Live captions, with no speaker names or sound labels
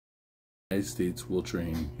United States will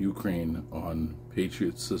train Ukraine on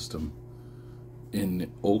Patriot system in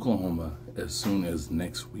Oklahoma as soon as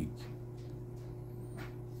next week.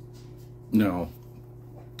 Now,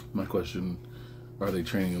 my question, are they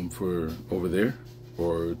training them for over there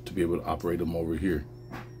or to be able to operate them over here?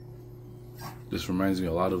 This reminds me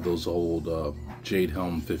a lot of those old Jade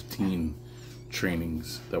Helm 15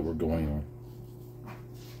 trainings that were going on.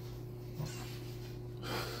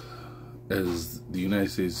 As the United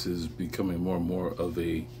States is becoming more and more of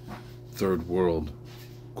a third world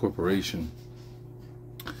corporation,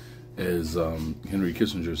 as Henry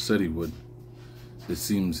Kissinger said he would, it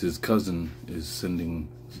seems his cousin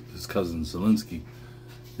Zelensky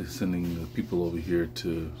is sending the people over here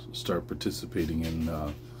to start participating in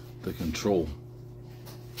the control.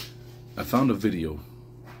 I found a video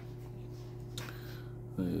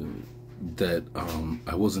that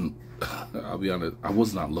I'll be honest, I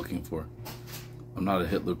was not looking for. I'm not a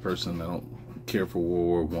Hitler person. I don't care for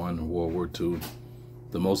World War I or World War II.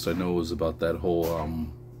 The most I know is about that whole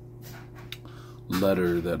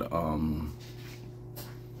letter that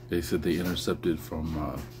they said they intercepted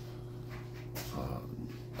from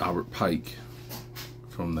Albert Pike,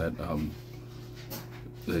 from that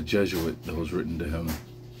the Jesuit that was written to him,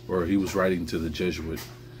 or he was writing to the Jesuit,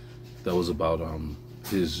 that was about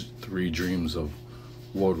his 3 dreams of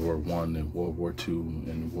World War I and World War II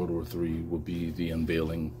and World War III would be the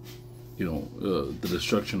unveiling, the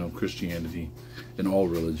destruction of Christianity and all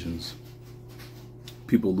religions,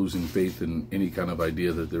 people losing faith in any kind of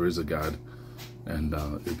idea that there is a God, and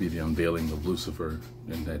it'd be the unveiling of Lucifer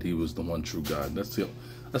and that he was the one true God. That's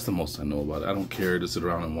the most I know about it. I don't care to sit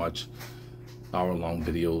around and watch hour-long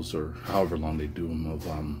videos or however long they do them of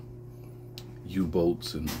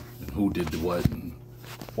U-boats and who did what and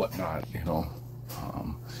whatnot,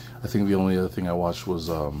 I think the only other thing I watched was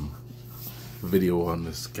a video on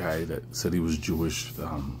this guy that said he was Jewish,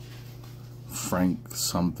 Frank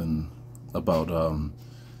something, about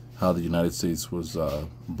how the United States was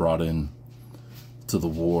brought in to the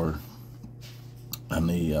war on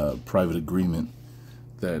a private agreement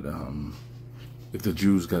that if the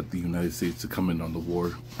Jews got the United States to come in on the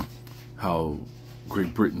war, how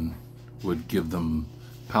Great Britain would give them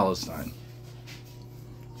Palestine.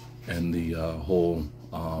 And the whole,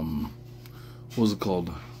 what was it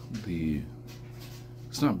called?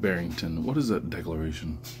 It's not Barrington. What is that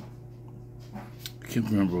declaration? I can't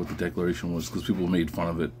remember what the declaration was because people made fun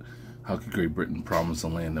of it. How could Great Britain promise a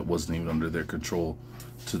land that wasn't even under their control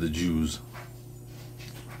to the Jews?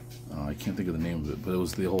 I can't think of the name of it, but it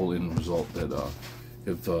was the whole end result that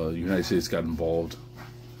if the United States got involved,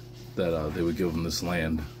 that they would give them this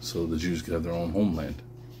land so the Jews could have their own homeland.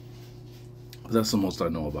 That's the most I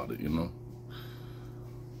know about it,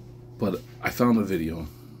 But I found a video,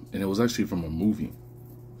 and it was actually from a movie,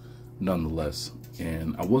 nonetheless.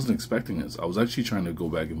 And I wasn't expecting this. I was actually trying to go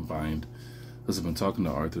back and find, because I've been talking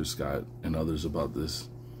to Arthur Scott and others about this,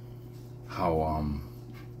 how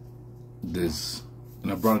this,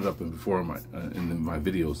 and I brought it up in my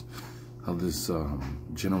videos, how this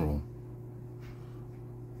general,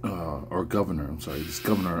 or governor, this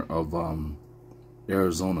governor of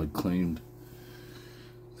Arizona claimed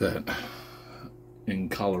that in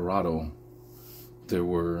Colorado there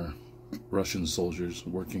were Russian soldiers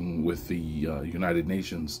working with the United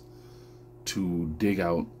Nations to dig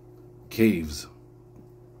out caves,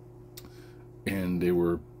 and they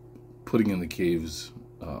were putting in the caves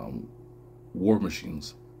war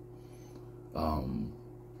machines,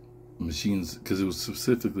 because it was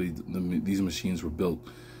specifically these machines were built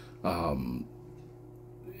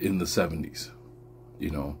in the 70s,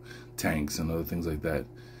 tanks and other things like that.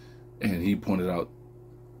 And he pointed out,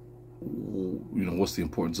 what's the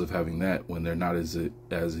importance of having that when they're not as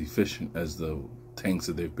efficient as the tanks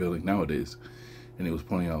that they're building nowadays. And he was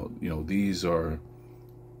pointing out, these are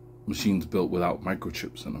machines built without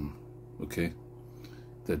microchips in them, okay?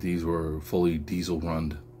 That these were fully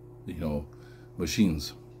diesel-run,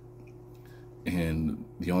 machines. And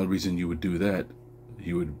the only reason you would do that,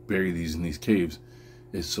 you would bury these in these caves,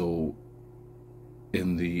 is so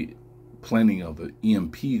in the planning of an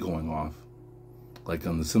EMP going off, like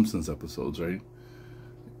on the Simpsons episodes, right?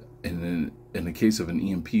 And then in the case of an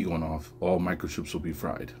EMP going off, all microchips will be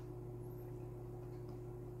fried.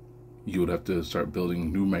 You would have to start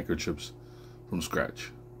building new microchips from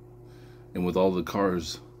scratch. And with all the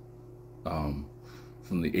cars from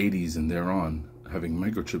the 80s and thereon having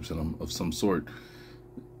microchips in them of some sort,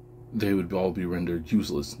 they would all be rendered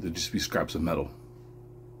useless. They'd just be scraps of metal,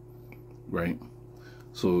 right?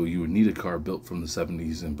 So you would need a car built from the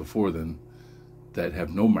 70s and before then that have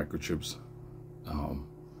no microchips.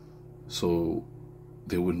 So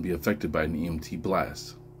they wouldn't be affected by an EMT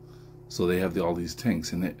blast. So they have all these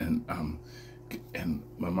tanks, and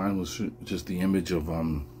my mind was just the image of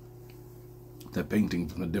that painting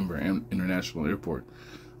from the Denver International Airport.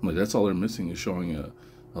 I'm like, that's all they're missing is showing a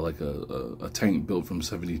tank built from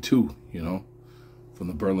 '72, you know, from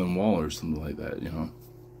the Berlin Wall or something like that, you know.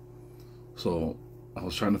 So I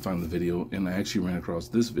was trying to find the video, and I actually ran across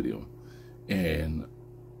this video, and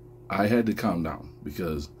I had to calm down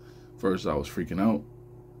because first I was freaking out,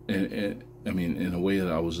 and I mean, in a way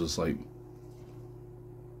that I was just like,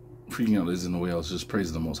 freaking out is in a way I was just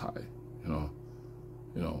praising the Most High, you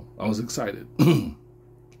know, I was excited. I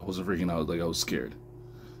wasn't freaking out like I was scared.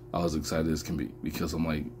 I was excited as can be because I'm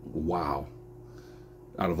like, wow,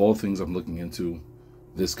 out of all things I'm looking into,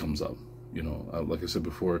 this comes up, you know. Like I said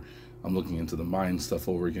before, I'm looking into the Mayan stuff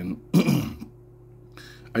over again.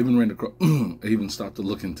 I even ran across, I even stopped to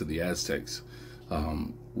look into the Aztecs.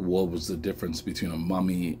 What was the difference between a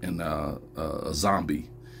mummy and a zombie?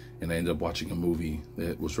 And I ended up watching a movie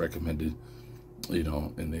that was recommended, you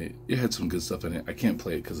know, and it had some good stuff in it. I can't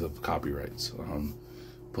play it because of copyrights,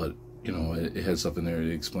 but you know, it had stuff in there that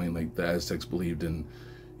explained like the Aztecs believed in,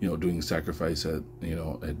 you know, doing sacrifice at, you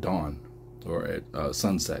know, at dawn or at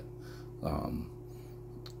sunset.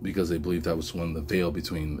 Because they believed that was when the veil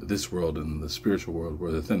between this world and the spiritual world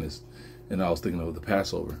were the thinnest. And I was thinking of the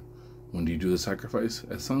Passover. When do you do the sacrifice?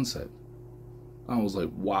 At sunset. I was like,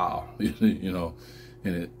 wow, you know,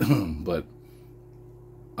 and it, but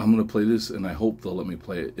I'm going to play this and I hope they'll let me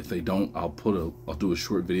play it. If they don't, I'll do a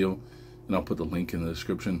short video and I'll put the link in the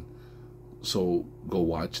description. So go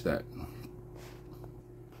watch that.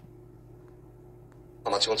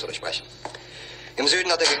 Information zu durchbrechen. Im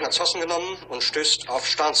Süden hat der Gegner Zossen genommen und stößt auf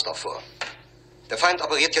Stahnsdorf vor. Der Feind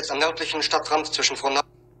operiert jetzt am nördlichen Stadtrand zwischen Frohnau.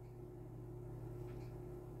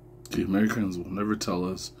 The Americans will never tell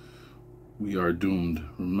us we are doomed.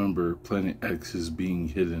 Remember, Planet X is being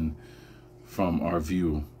hidden from our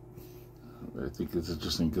view. I think it's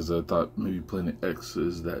interesting because I thought maybe Planet X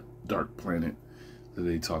is that dark planet that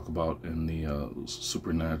they talk about in the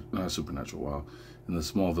in the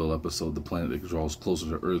Smallville episode, the planet that draws closer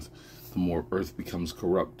to Earth. The more Earth becomes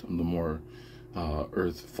corrupt, and the more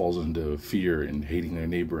Earth falls into fear and hating their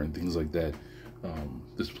neighbor and things like that.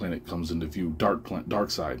 This planet comes into view. Dark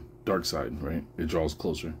side, right? It draws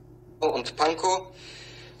closer. Und Pankow,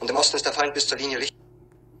 und im Osten ist der Feind bis zur Linie Licht.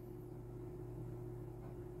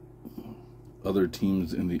 Other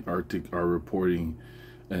teams in the Arctic are reporting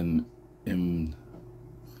an invisible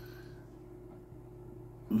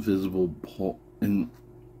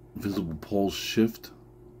pole shift.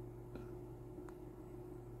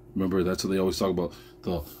 Remember, that's what they always talk about.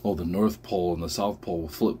 The North Pole and the South Pole will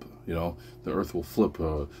flip. You know, the Earth will flip.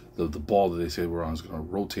 The ball that they say we're on is going to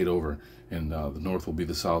rotate over, and the North will be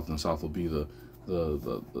the South, and the South will be the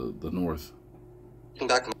North.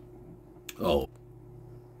 Oh.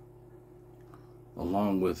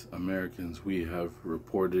 Along with Americans, we have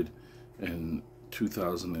reported in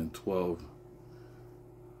 2012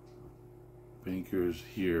 bankers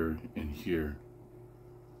here and here.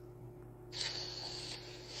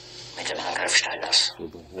 Mit dem Angriff Steiners So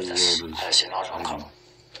the whole wird das world alles in Ordnung kommen.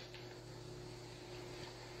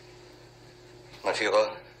 Mein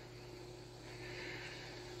Führer,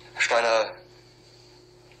 Steiner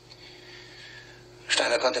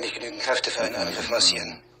konnte nicht genügend Kräfte für einen Angriff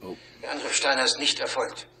massieren. Oh. Der Angriff Steiner ist nicht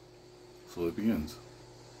erfolgt. So it begins.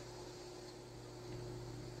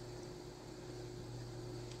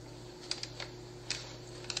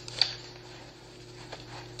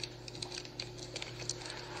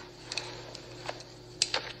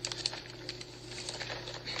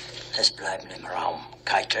 Es bleiben im Raum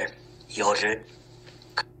Keitel, Jodl.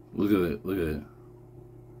 Look at it, look at it.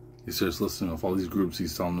 He starts listing off all these groups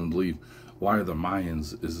he's telling them to leave. Why are the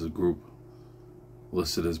Mayans is a group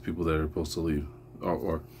listed as people that are supposed to leave?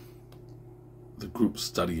 Or the group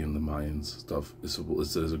studying the Mayans stuff is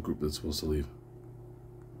listed as a group that's supposed to leave.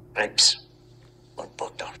 Krebs und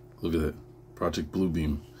Butter. Look at that. Project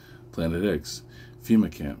Bluebeam, Planet X, FEMA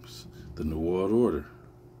camps, the New World Order.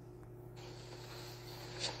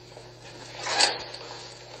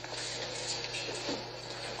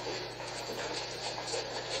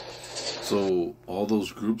 So all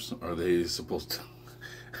those groups, are they supposed to,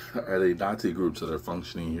 are they Nazi groups that are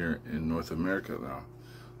functioning here in North America now,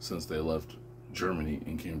 since they left Germany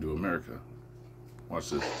and came to America?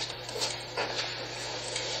 Watch this.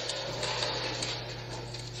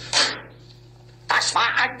 Das war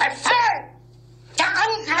ein Befehl! Der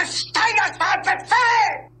Angriff Steiners war ein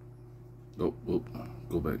Befehl! Oh,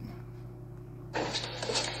 go back.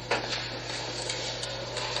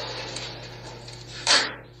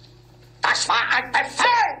 Das war ein Befehl!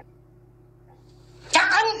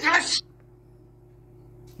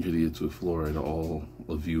 Idiots with Fluoride, all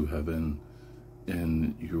of you have been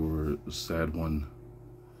in your sad one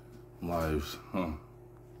lives, huh?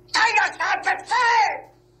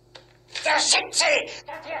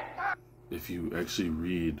 If you actually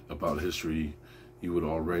read about history, you would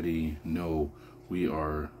already know we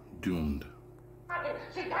are doomed.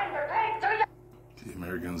 The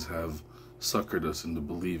Americans have suckered us into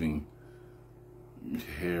believing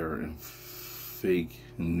hair and fake,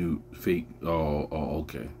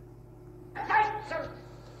 okay.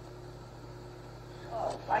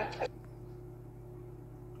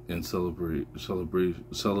 And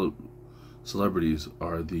celebrities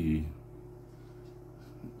are the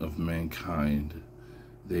of mankind.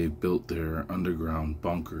 They built their underground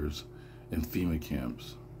bunkers and FEMA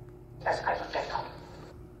camps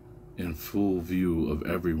in full view of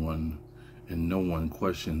everyone, and no one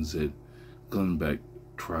questions it. Glenn Beck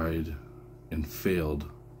tried and failed.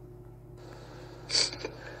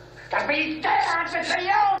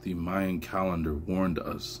 The Mayan calendar warned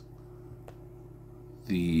us.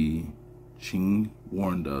 The Qing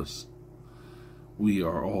warned us. We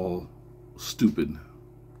are all stupid.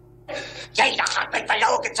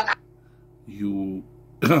 You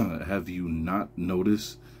have you not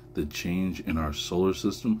noticed the change in our solar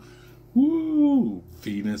system? Woo!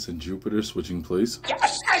 Venus and Jupiter switching place. All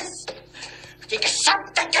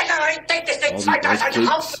the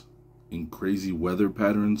earthquakes and crazy weather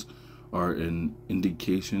patterns are an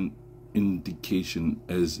indication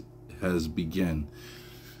as has begun.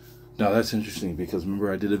 Now that's interesting, because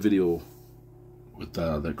remember I did a video with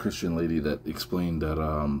that Christian lady that explained that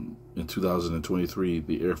in 2023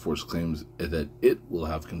 the Air Force claims that it will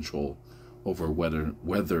have control over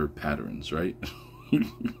weather patterns, right?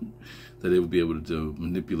 That it would be able to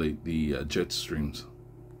manipulate the jet streams.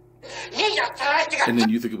 And then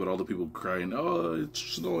you think about all the people crying, oh, it's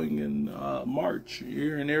snowing in March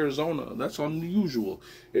here in Arizona. That's unusual.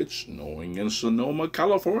 It's snowing in Sonoma,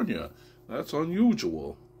 California. That's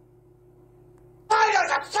unusual.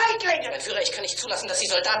 Feiglinge! Mein Führer, ich kann nicht zulassen, dass die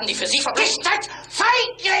Soldaten, die für Sie verbringen... Nicht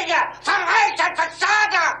Feiglinge! Verreiter,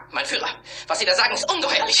 Versager! Mein Führer, was Sie da sagen, ist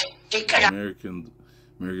ungeheuerlich.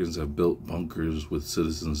 Americans have built bunkers with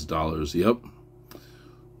citizens' dollars. Yep.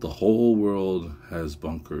 The whole world has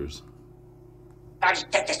bunkers.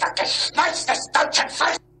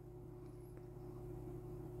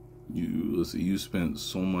 You spent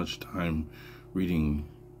so much time reading.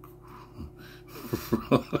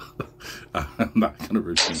 I'm not going to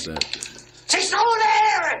repeat that. Sie ohne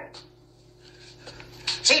Ehre!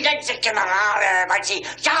 Sie nennen sich Generale, weil Sie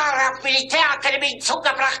Jahre auf Militärakademien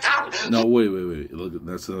zugebracht haben. No, wait. Look,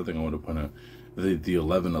 that's another thing I want to point out. The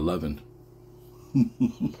 11/11.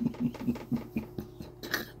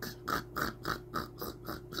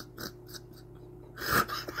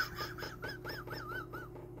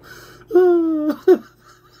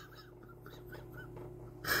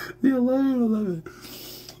 The 11/11.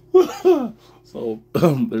 So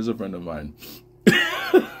there's a friend of mine.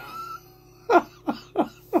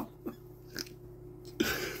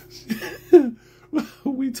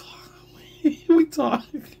 We talk. We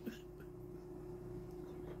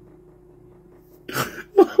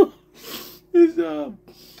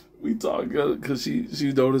talk because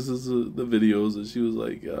she notices the videos, and she was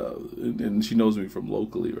like, and she knows me from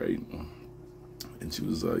locally, right? And she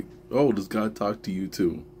was like, "Oh, does God talk to you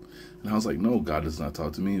too?" And I was like, "No, God does not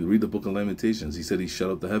talk to me. Read the book of Lamentations. He said he shut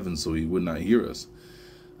up the heavens so he would not hear us.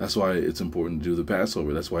 That's why it's important to do the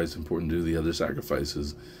Passover. That's why it's important to do the other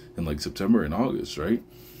sacrifices in like September and August, right?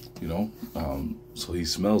 You know, so he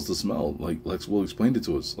smells the smell. Like Lex Will explained it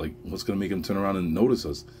to us. Like, what's going to make him turn around and notice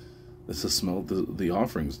us? It's the smell of the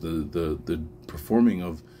offerings, the performing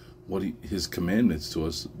of what his commandments to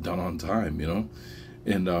us done on time, you know?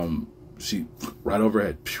 And she, right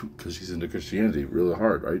overhead, because she's into Christianity really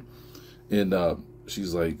hard, right? And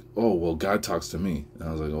she's like, "Oh, well, God talks to me." And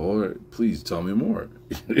I was like, "Oh, all right, please tell me more."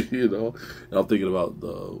 You know? And I'm thinking about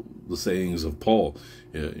the sayings of Paul.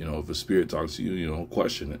 You know, if a spirit talks to you, you know,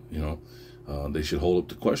 question it, you know. They should hold up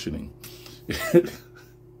to questioning.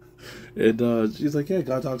 And she's like, "Yeah,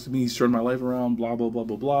 God talks to me. He's turned my life around, blah, blah, blah,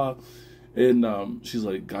 blah, blah." And she's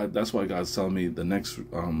like, "God, that's why God's telling me the next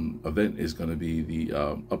event is going to be the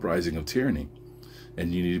uprising of tyranny.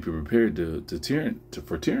 And you need to be prepared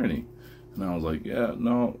for tyranny." And I was like, "Yeah,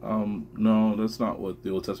 no, that's not what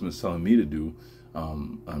the Old Testament is telling me to do.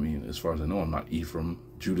 I mean, as far as I know, I'm not Ephraim.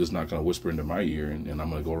 Judah's not going to whisper into my ear, and I'm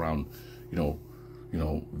going to go around,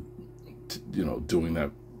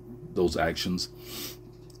 doing those actions."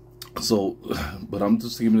 So, but I'm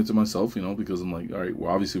just giving it to myself, you know, because I'm like, all right, well,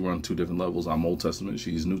 obviously we're on two different levels. I'm Old Testament,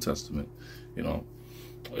 she's New Testament, you know,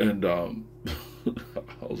 and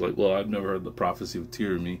I was like, well, I've never heard the prophecy of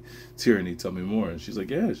tyranny. Tell me more. And she's like,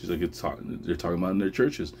 yeah. She's like, they're talking about in their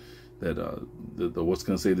churches that the what's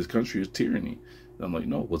going to save this country is tyranny. And I'm like,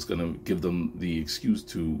 no, what's going to give them the excuse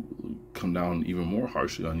to come down even more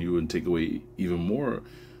harshly on you and take away even more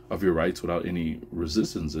of your rights without any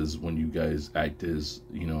resistance is when you guys act as,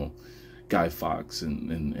 you know, Guy Fawkes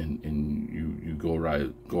and you go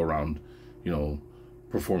around, you know,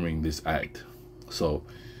 performing this act. So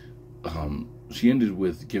she ended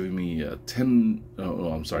with giving me a 1110 and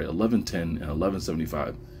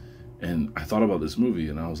 1175. And I thought about this movie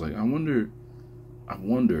and I was like, I wonder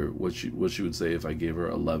what she would say if I gave her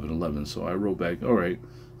 1111. So I wrote back, all right,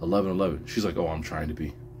 1111. She's like, oh, I'm trying to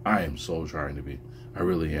be. I am so trying to be. I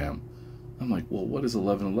really am. I'm like, well, what is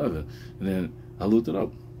 1111? And then I looked it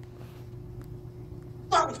up.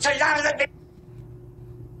 Oh,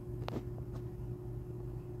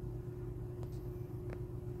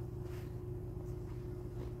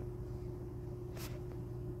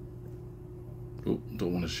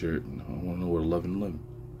 don't want to share it. No, I want to know what 1111.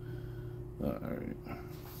 All right.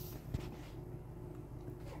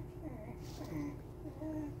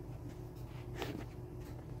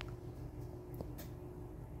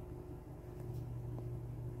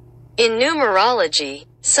 In numerology,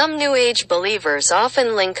 some New Age believers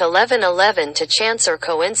often link 1111 to chance or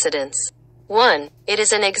coincidence. 1. It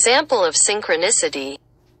is an example of synchronicity.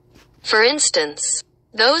 For instance,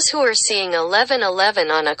 those who are seeing 1111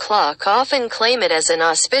 on a clock often claim it as an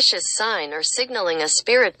auspicious sign or signaling a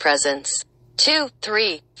spirit presence. 2,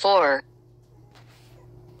 3, 4.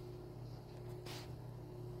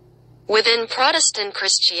 Within Protestant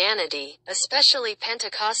Christianity, especially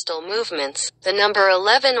Pentecostal movements, the number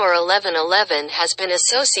 11 or 1111 has been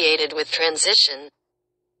associated with transition.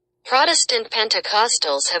 Protestant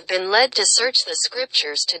Pentecostals have been led to search the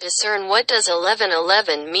scriptures to discern what does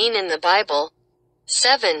 1111 mean in the Bible.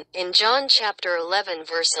 7. In John chapter 11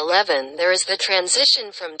 verse 11 there is the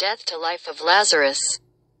transition from death to life of Lazarus,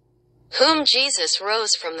 whom Jesus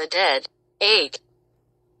rose from the dead. 8.